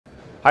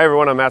Hi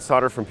everyone, I'm Matt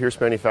Sauter from Pierce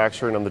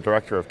Manufacturing. I'm the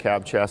Director of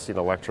Cab Chassis and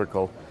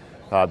Electrical.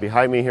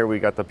 Behind me here we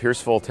got the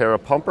Pierce Volterra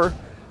pumper.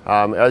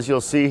 As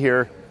you'll see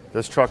here,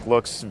 this truck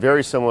looks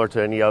very similar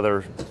to any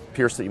other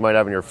Pierce that you might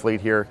have in your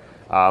fleet here.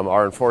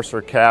 Our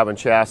Enforcer cab and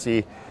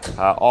chassis,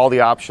 all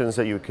the options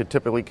that you could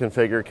typically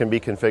configure can be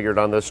configured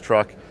on this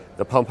truck.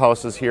 The pump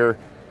houses here,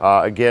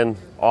 again,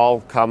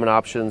 all common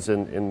options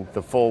in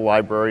the full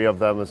library of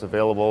them is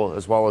available,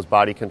 as well as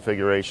body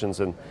configurations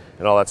and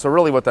all that. So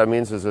really what that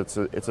means is it's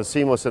a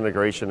seamless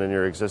integration in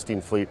your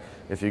existing fleet.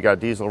 If you've got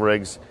diesel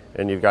rigs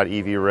and you've got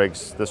EV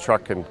rigs, this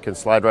truck can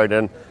slide right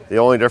in. The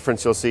only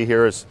difference you'll see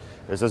here is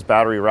this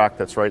battery rack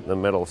that's right in the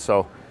middle.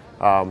 So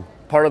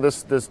part of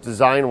this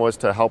design was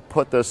to help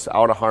put this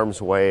out of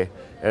harm's way.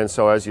 And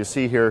so as you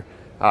see here,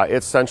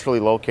 it's centrally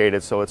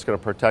located, so it's going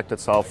to protect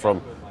itself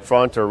from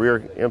front or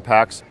rear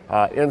impacts.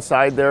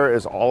 Inside there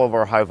is all of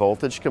our high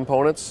voltage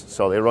components,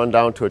 so they run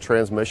down to a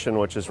transmission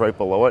which is right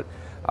below it.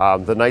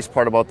 The nice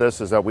part about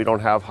this is that we don't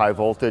have high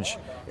voltage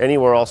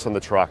anywhere else in the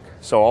truck.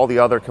 So all the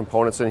other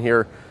components in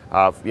here,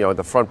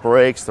 the front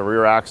brakes, the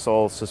rear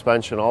axle,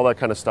 suspension, all that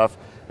kind of stuff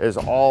is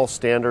all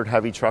standard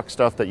heavy truck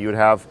stuff that you would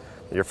have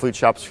that your fleet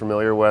shop's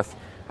familiar with.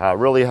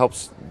 Really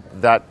helps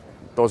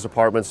those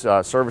departments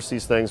service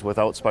these things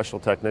without special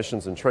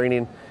technicians and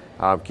training,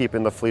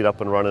 keeping the fleet up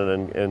and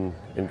running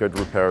in good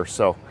repair.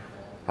 So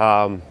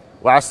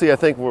lastly, I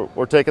think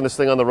we're taking this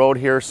thing on the road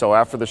here. So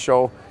after the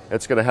show,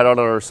 it's going to head out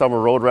on our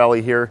summer road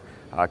rally here.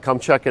 Come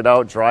check it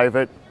out, drive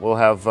it. We'll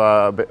have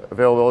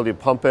availability to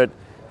pump it,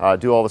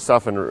 do all the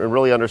stuff, and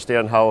really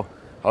understand how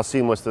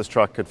seamless this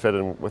truck could fit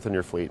in within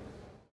your fleet.